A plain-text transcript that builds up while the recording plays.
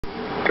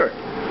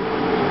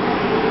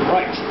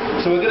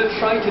So we're going to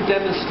try to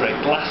demonstrate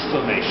glass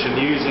formation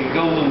using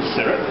golden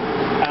syrup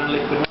and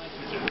liquid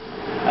nitrogen.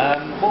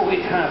 What we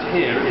have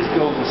here is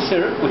golden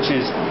syrup, which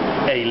is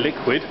a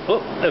liquid,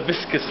 a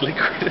viscous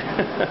liquid.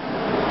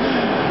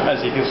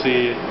 As you can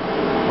see, it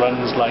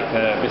runs like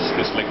a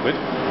viscous liquid.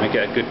 Let me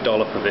get a good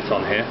dollop of it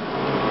on here.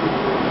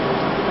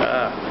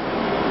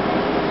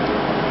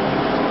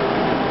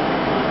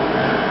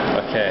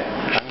 Okay,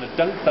 I'm going to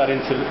dunk that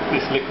into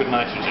this liquid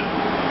nitrogen.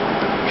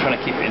 I'm trying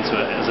to keep it into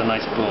it as a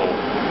nice ball,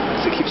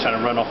 so it keeps trying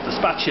to run off the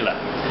spatula.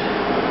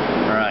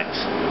 Right,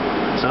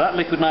 so that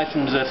liquid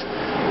nitrogen is at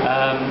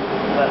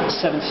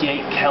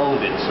 78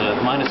 Kelvin, so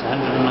minus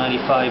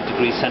 195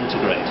 degrees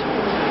centigrade.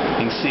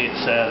 You can see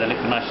it's the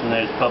liquid nitrogen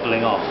there is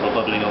bubbling off or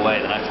bubbling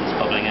away, the nitrogen's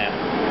bubbling out.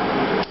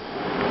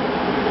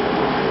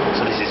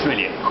 So this is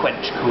really a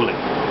quench cooling.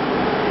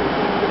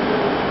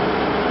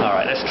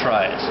 Alright, let's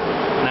try it.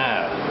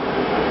 Now,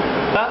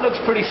 that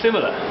looks pretty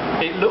similar.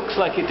 It looks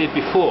like it did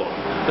before,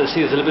 but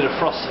see there's a little bit of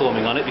frost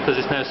forming on it because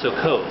it's now so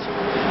cold.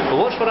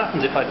 But watch what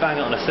happens if I bang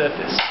it on a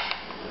surface.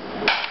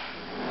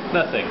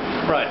 Nothing.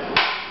 Right.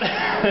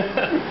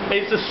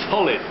 It's a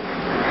solid.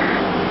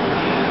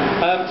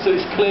 So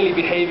it's clearly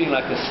behaving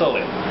like a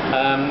solid.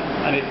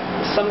 And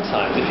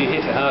sometimes, if you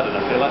hit it hard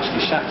enough, it'll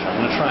actually shatter. I'm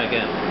going to try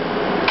again.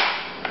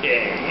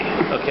 Yay!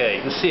 Okay,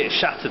 you can see it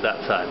shattered that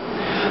time.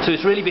 So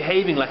it's really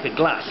behaving like a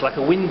glass, like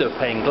a window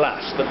pane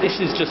glass, but this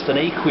is just an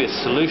aqueous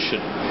solution,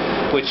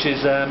 which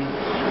is,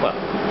 well,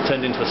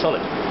 turned into a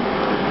solid.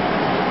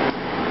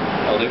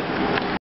 That'll do.